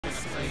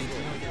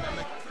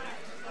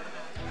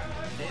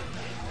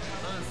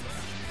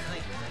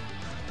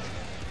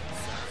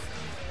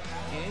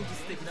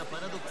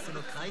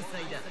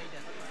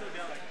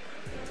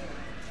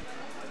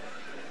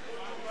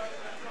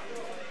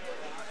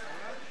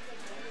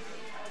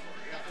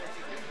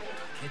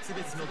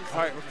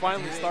Alright, we're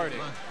finally starting.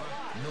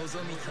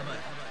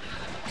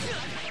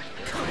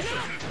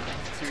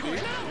 2D.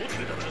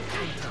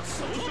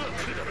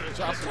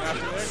 Johnson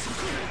after there.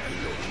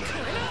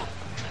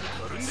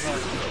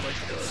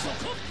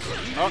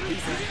 Oh,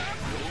 he's in.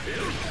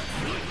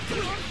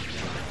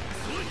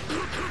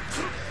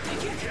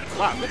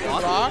 Wow, good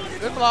block.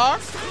 Good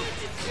block.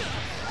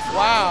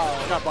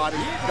 Wow. Got body.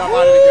 Got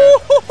body again.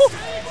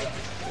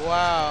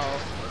 Wow.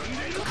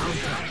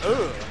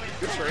 Ugh.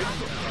 Good trade.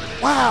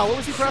 Wow, what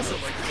was he pressing?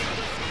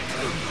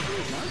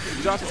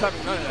 Josh is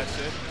having none of that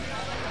shit.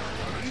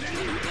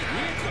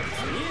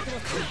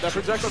 That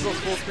projectile goes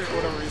full screen for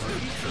whatever reason.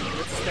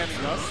 It's a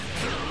standing dust.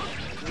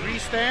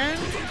 Restand.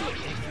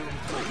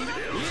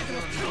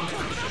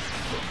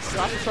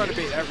 Josh is trying to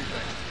bait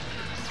everything.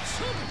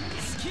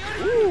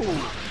 Ooh.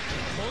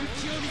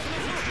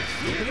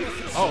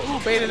 Oh, ooh,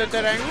 baited at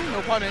that angle.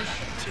 No punish.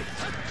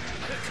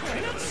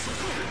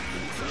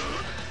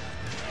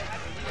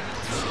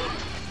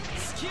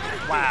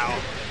 Wow.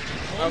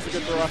 That was a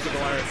good throw after the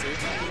wire, see?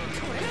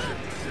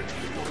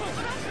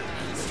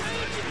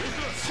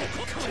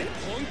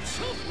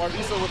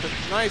 Marvisto with a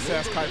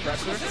nice-ass kite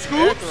pressure.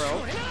 Scoop.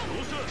 Throw.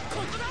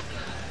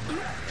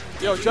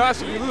 Yo,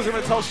 Josh, if you lose, I'm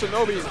going to tell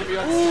Shinobi he's going to be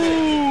on the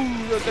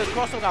Ooh, the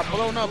crossover got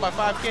blown up by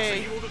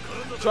 5K.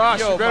 Josh,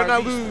 yo, you better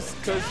not Marvisto. lose,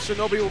 because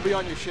Shinobi will be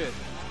on your shit.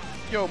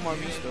 Yo,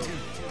 Marvisto.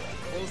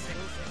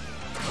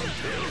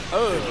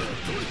 Oh.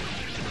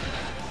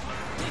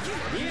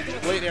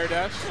 Late air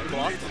dash.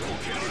 Block.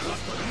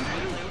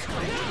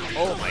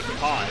 Oh my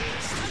god.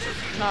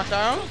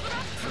 Knockdown.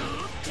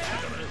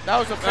 That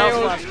was a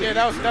fail. Yeah,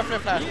 that was definitely a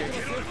flash kick.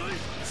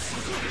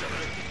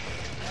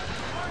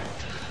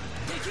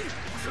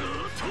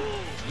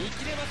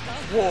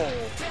 Whoa.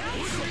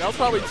 That was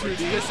probably 2D.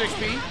 Good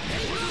 6P.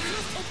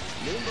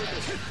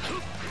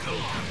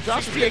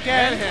 Josh is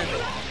getting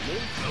handle.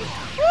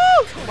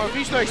 Woo!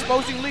 Marvisto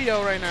exposing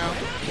Leo right now.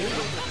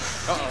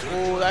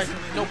 Oh, that's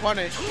no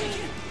punish.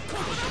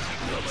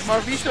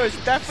 Marvisto is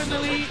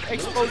definitely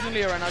exposing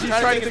Leo right now. He's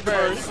trying to take the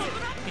burst.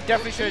 He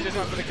definitely should have just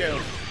went for the kill.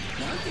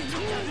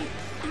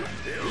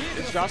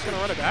 Is Josh going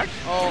to run it back?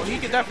 Oh, he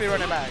can definitely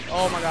run it back.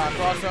 Oh my god,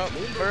 cross up,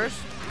 burst.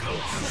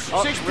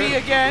 Oh, 6P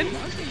again,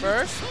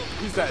 burst.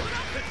 He's dead.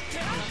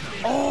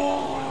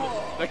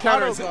 Oh! That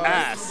counter is Auto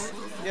ass.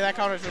 Yeah, that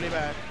counter is really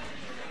bad.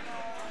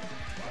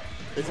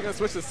 Is he going to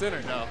switch to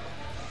center? No.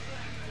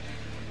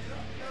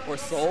 Or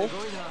soul?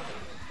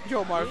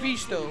 Yo,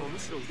 Marvisto.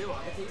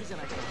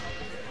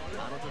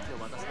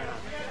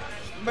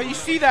 But you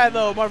see that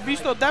though,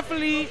 Marvisto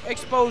definitely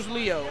exposed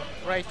Leo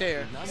right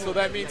there. So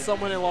that means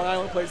someone in Long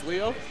Island plays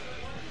Leo?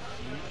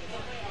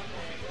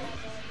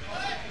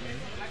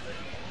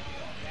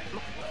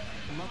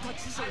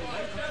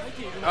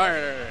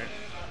 Alright.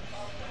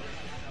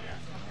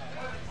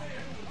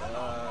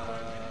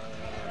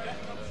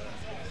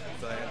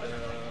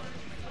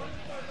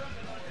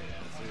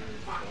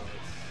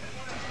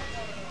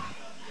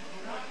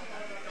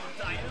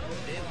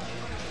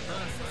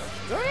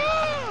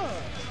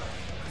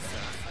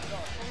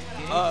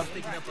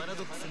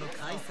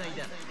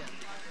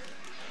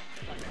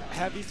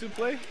 Have these two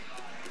play?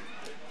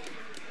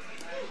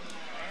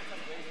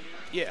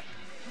 Yeah.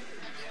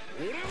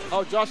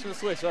 Oh, Josh can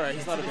switch. All right,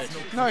 he's not a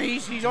bitch. No,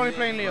 he's only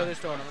playing Leo this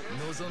tournament.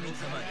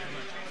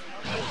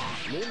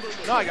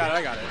 No, I got it.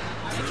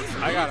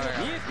 I got it.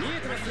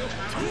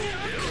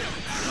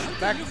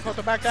 Back, got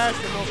the back dash,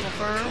 the no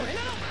confirm.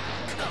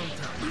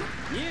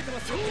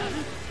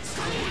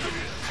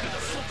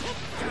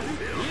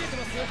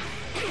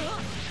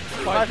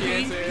 Five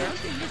feet.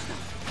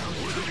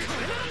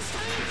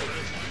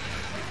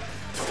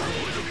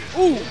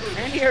 Ooh,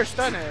 and here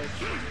stun edge.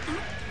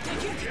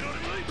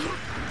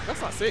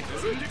 That's not safe,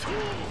 is it?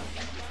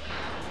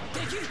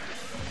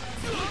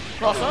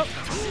 Cross up.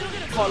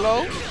 Call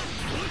low.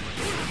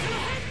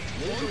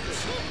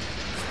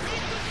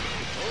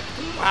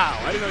 Wow,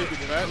 I didn't know you could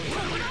do that.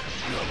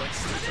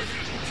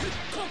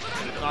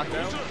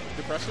 Knockdown.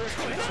 Good pressure.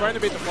 He's trying to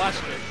bait the flash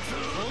kick.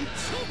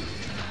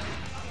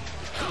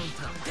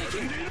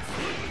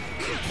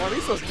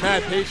 Marvisto's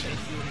mad patient.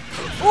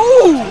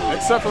 Ooh!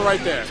 Except for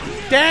right there.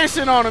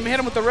 Dancing on him. Hit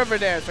him with the river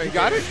dance. Right You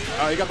got it?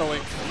 Oh, you got the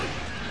link.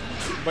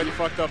 But he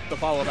fucked up the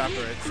follow-up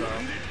after it, so.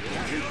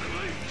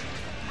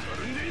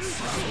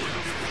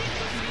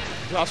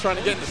 Josh trying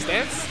to get in the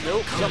stance.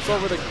 Nope. Jumps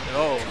over the.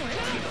 Oh.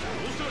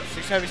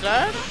 6 heavy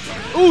slash.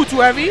 Ooh, too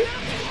heavy.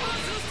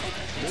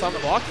 It's on the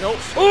block. Nope.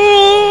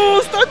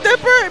 Ooh, stun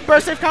dipper.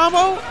 Burst safe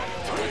combo.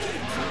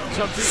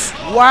 Jump deep.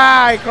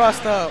 Wow, he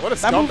crossed up. What a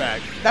That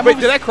scumbag. Wait, Wait,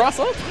 did that cross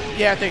up?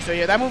 Yeah, I think so.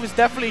 Yeah, that move is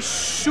definitely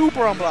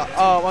super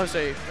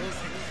unsafe.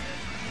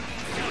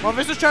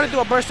 Marvisto's trying to do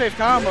a burst safe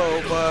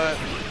combo, but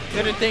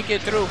didn't think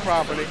it through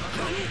properly.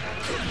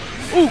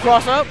 Ooh,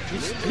 cross up.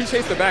 He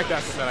chased the back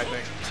dash from that, I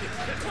think.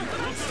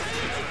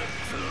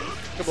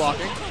 Good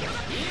blocking.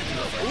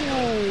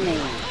 Ooh.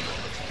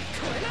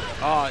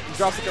 He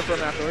drops the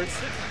confirm afterwards.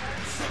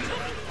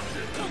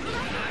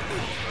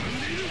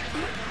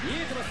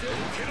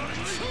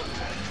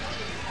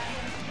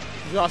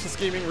 Josh is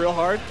scheming real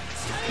hard.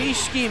 He's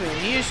scheming.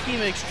 He is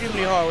scheming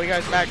extremely hard. We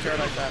guys back there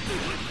like that.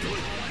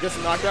 Gets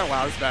a knockdown.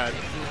 Wow, that's bad.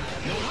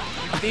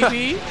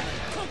 DP.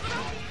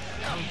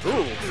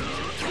 Ooh.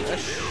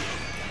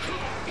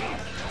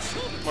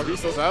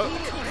 Marvisto's out.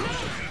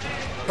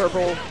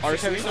 Purple Heavy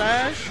RC.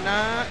 slash.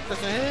 Nah,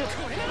 doesn't hit.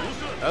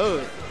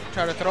 Oh.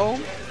 Try to throw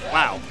him.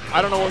 Wow.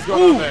 I don't know what's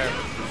going on there.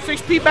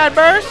 6P bad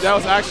burst. That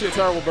was actually a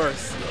terrible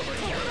burst.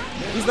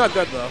 He's not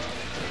dead though.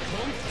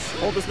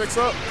 Hold this mix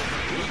up.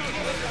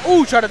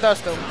 Ooh, try to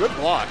dust him. Good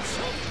block.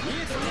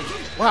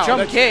 Wow.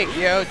 Jump kick.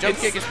 Yo, jump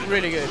kick is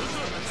really good.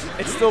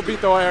 It still beat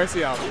the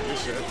IRC out.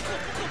 This shit.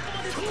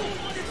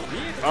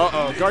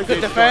 Uh-oh. Guard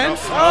Good gauge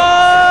defense. is going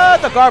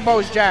up. The guard bow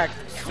is jacked.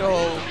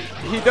 So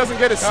He doesn't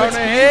get a 6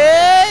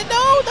 Hit.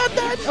 No, not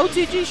that.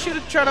 OTG should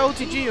have tried to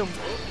OTG him.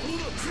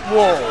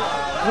 Whoa.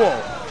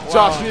 Whoa.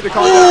 Josh, you need to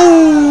calm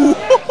down.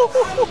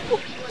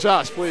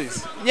 Josh,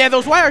 please. Yeah,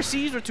 those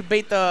YRCs were to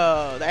bait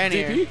the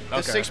anti-air. DP? The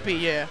Okay.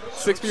 6P, yeah.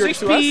 6P or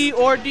 6P 2S?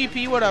 or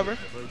DP, whatever.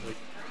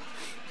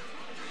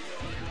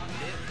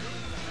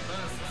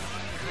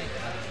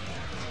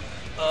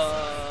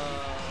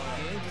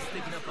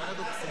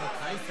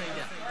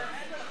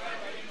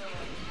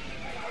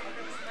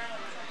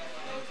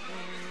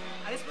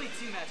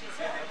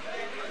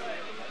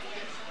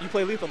 You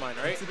play Lethal Mind,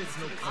 right? You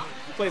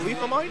play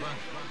Lethal Mind?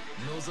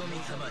 You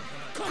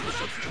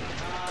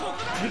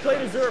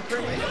played Azura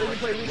Premier, then you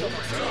play Lethal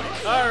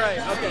Mind. Alright,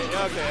 okay,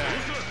 okay.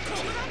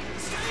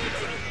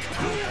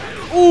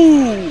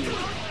 Ooh!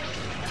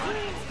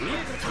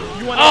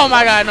 Oh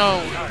my god,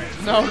 no.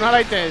 No, not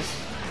like this.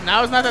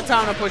 Now is not the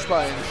time to push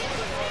buttons.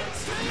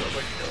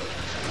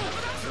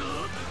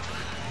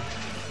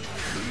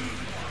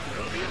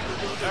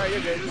 Alright,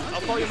 you're good.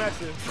 I'll call you match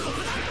soon.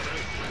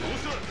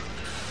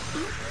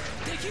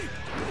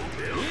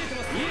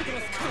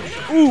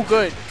 Ooh,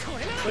 good.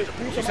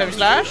 6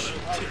 slash.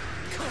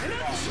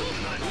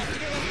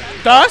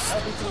 Dust.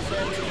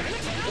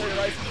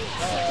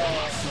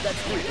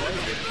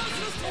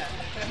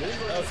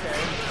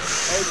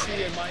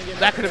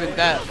 That could have been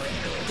death.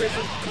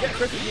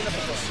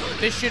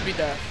 This should be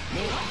death.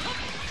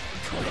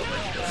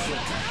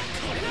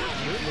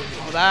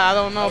 Well, I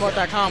don't know about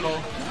that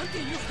combo.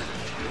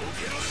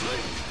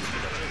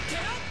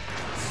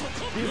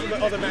 These are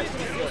the other matches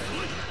before.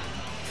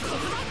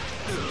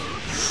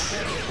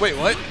 Wait,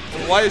 what?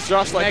 Why is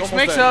Josh like Next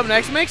mix up,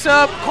 next mix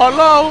up. Call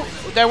low.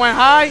 That went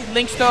high.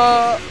 Links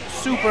to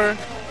super.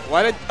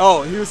 Why did?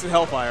 Oh, he was in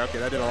Hellfire. Okay,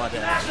 that did a lot of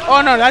damage.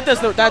 Oh no, that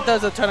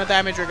does a ton of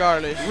damage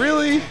regardless.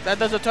 Really? That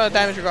does a ton of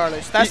damage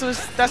regardless. That's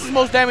his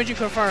most damage you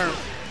confirm.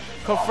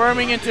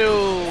 Confirming into.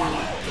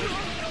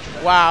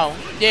 Wow.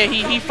 Yeah,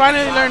 he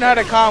finally learned how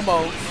to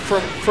combo.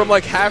 From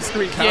like half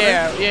screen counter.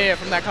 Yeah,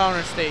 from that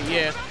counter state.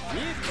 Yeah.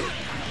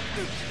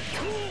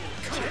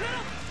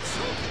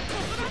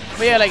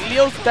 But yeah, like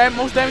Leo's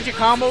most damaging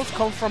combos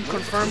come from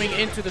confirming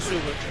into the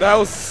super. That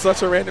was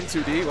such a random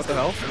 2D. What the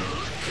hell?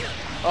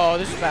 Oh,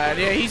 this is bad.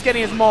 Yeah, he's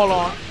getting his maul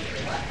on.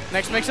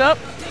 Next mix up.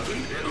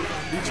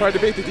 You tried to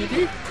bait the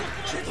DP?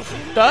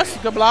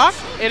 Dust, good block.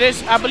 It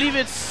is, I believe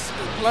it's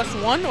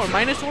 +1 or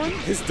 -1.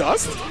 His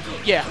dust?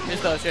 Yeah, his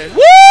dust, yeah.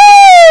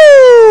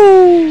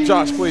 Woo!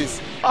 Josh,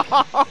 please.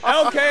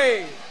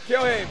 Okay.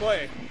 Kill him,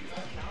 play.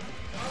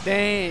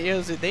 Dang, it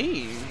was a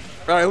Zidane.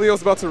 All right,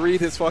 Leo's about to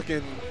read his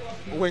fucking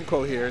win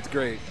quote here. It's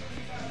great.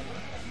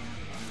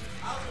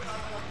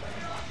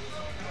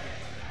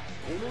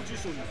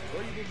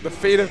 The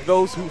fate of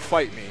those who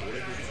fight me.